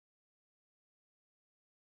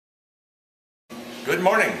Good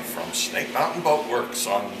morning from Snake Mountain Boat Works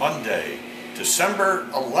on Monday, December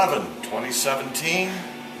 11, 2017.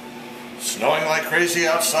 Snowing like crazy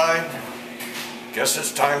outside. Guess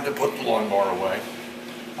it's time to put the lawnmower away.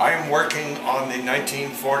 I am working on the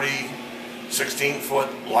 1940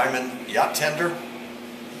 16-foot Lyman yacht tender.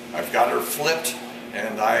 I've got her flipped,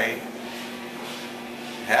 and I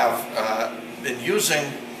have been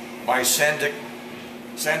using my Sandvik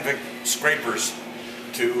scrapers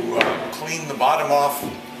to clean the bottom off.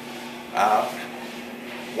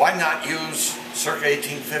 Why not use Circa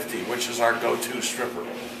 1850, which is our go-to stripper?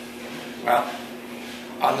 Well,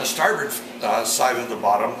 on the starboard side of the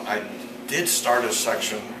bottom, I did start a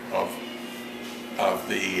section of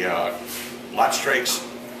the lat strakes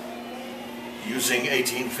using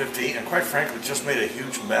 1850, and quite frankly, just made a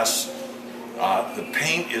huge mess. The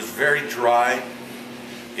paint is very dry.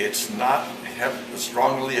 It's not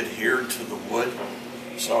strongly adhered to the wood,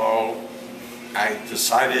 so I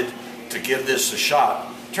decided to give this a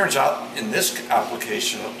shot. Turns out, in this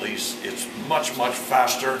application at least, it's much, much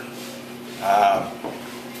faster.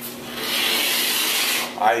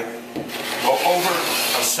 I go over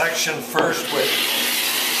a section first with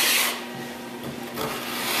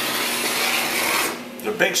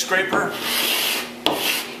the big scraper.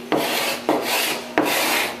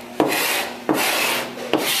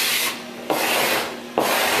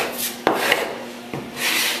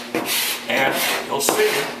 And you'll see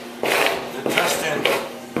that just in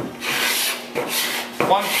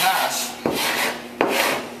one pass,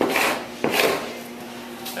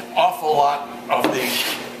 an awful lot of the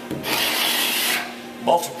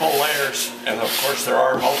multiple layers, and of course there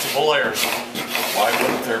are multiple layers. Why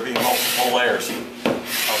wouldn't there be multiple layers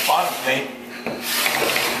of bottom paint?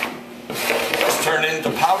 Just turn into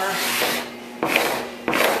powder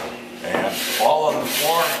and fall on the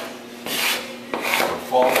floor, or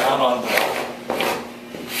fall down on the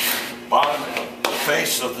bottom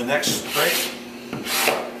face of the next strake.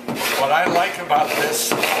 What I like about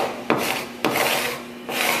this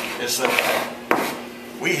is that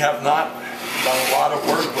we have not done a lot of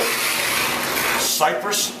work with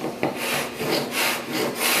cypress.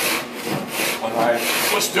 When I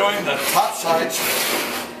was doing the top sides,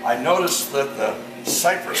 I noticed that the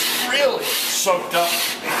cypress really soaked up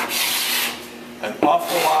an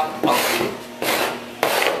awful lot of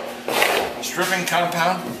the stripping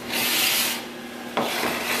compound,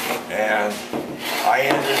 and I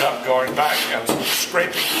ended up going back and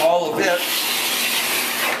scraping all of it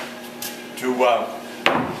to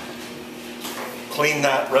clean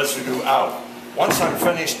that residue out. Once I'm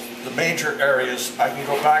finished the major areas, I can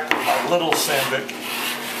go back with my little Sandvik,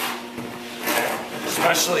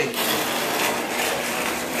 especially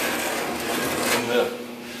in the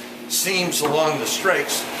seams along the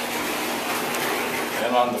strakes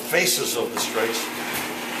and on the faces of the strakes.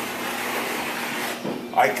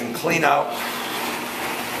 I can clean out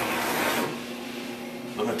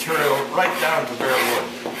the material right down to bare wood.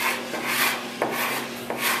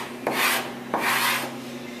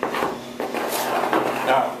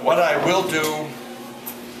 Now, what I will do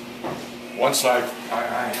once I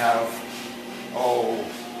have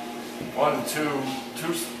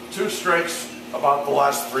two strakes, about the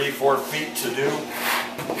last 3-4 feet to do.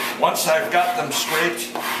 Once I've got them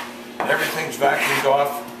scraped and everything's vacuumed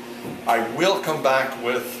off, I will come back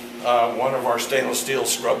with one of our stainless steel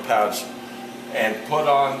scrub pads and put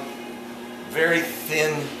on very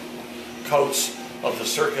thin coats of the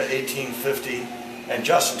Circa 1850 and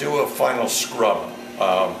just do a final scrub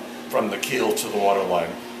from the keel to the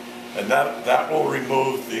waterline. And that will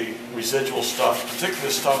remove the residual stuff,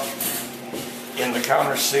 particularly stuff in the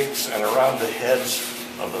counter sinks and around the heads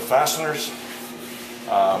of the fasteners.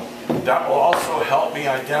 That will also help me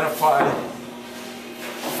identify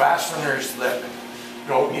fasteners that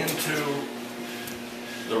go into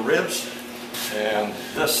the ribs, and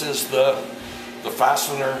this is the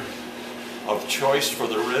fastener of choice for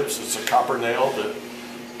the ribs. It's a copper nail that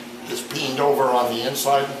is peened over on the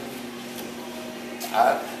inside.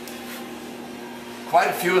 Quite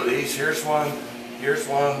a few of these. Here's one. Here's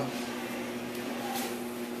one.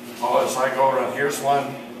 Oh, as I go around, here's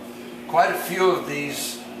one. Quite a few of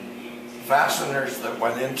these fasteners that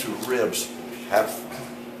went into ribs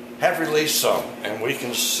have released some, and we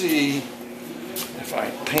can see, if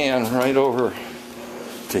I pan right over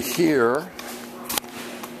to here,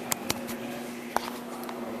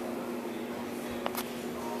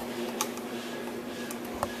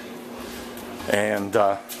 and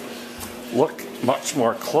look much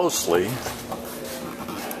more closely,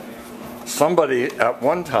 somebody at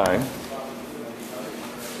one time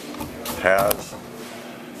has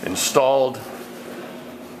installed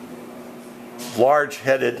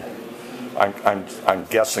large-headed, I'm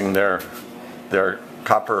guessing they're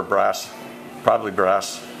copper or brass, probably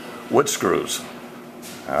brass, wood screws.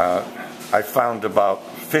 I found about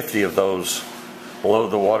 50 of those below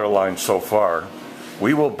the waterline so far.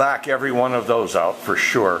 We will back every one of those out for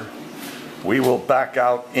sure. We will back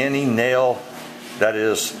out any nail that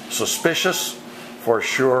is suspicious for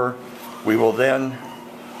sure. We will then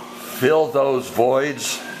fill those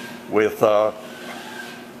voids with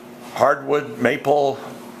hardwood, maple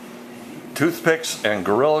toothpicks and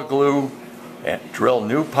Gorilla Glue, and drill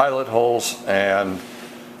new pilot holes, and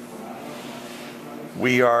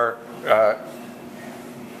we are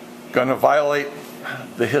going to violate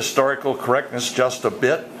the historical correctness just a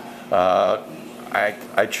bit.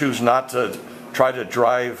 I choose not to try to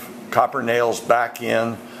drive copper nails back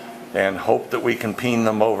in and hope that we can peen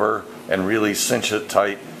them over and really cinch it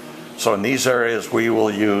tight. So in these areas we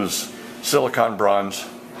will use silicon bronze,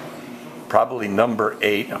 probably number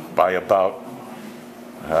 8 by about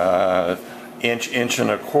inch and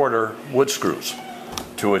a quarter wood screws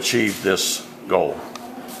to achieve this goal,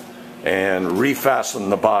 and refasten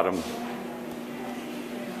the bottom,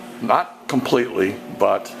 not completely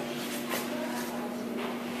but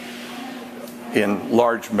in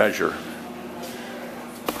large measure.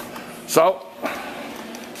 So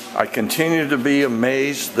I continue to be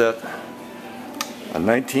amazed that a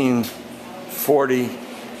 1940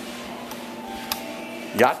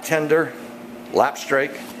 yacht tender lap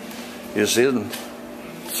strake is in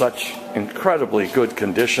such incredibly good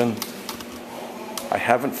condition. I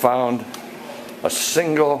haven't found a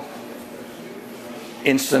single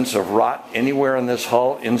instance of rot anywhere in this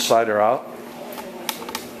hull, inside or out.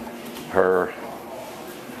 Her,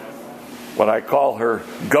 what I call her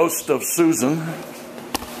Ghost of Susan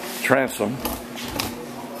transom,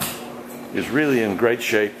 is really in great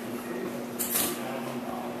shape.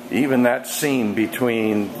 Even that seam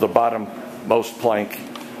between the bottommost plank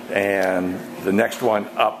and the next one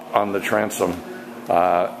up on the transom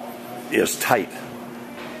is tight.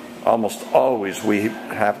 Almost always we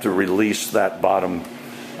have to release that bottom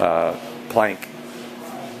plank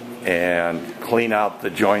and clean out the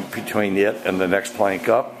joint between it and the next plank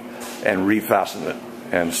up and refasten it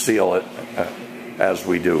and seal it as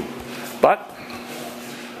we do. But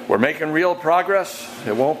we're making real progress.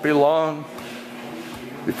 It won't be long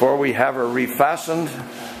before we have her refastened,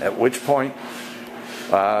 at which point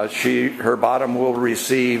her bottom will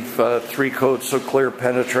receive 3 coats of clear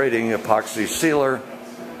penetrating epoxy sealer,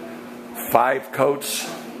 5 coats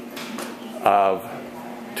of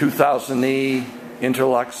 2000E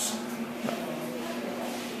Interlux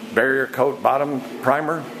barrier coat bottom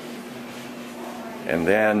primer, and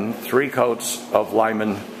then 3 coats of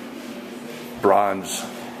Lyman bronze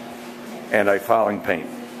anti-fouling paint.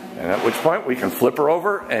 And at which point we can flip her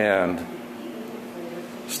over and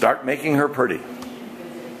start making her pretty.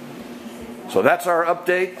 So that's our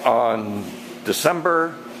update on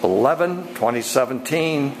December 11,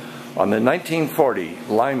 2017 on the 1940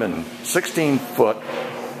 Lyman 16-foot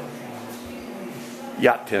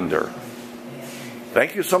yacht tender.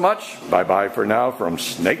 Thank you so much. Bye-bye for now from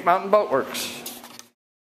Snake Mountain Boat Works.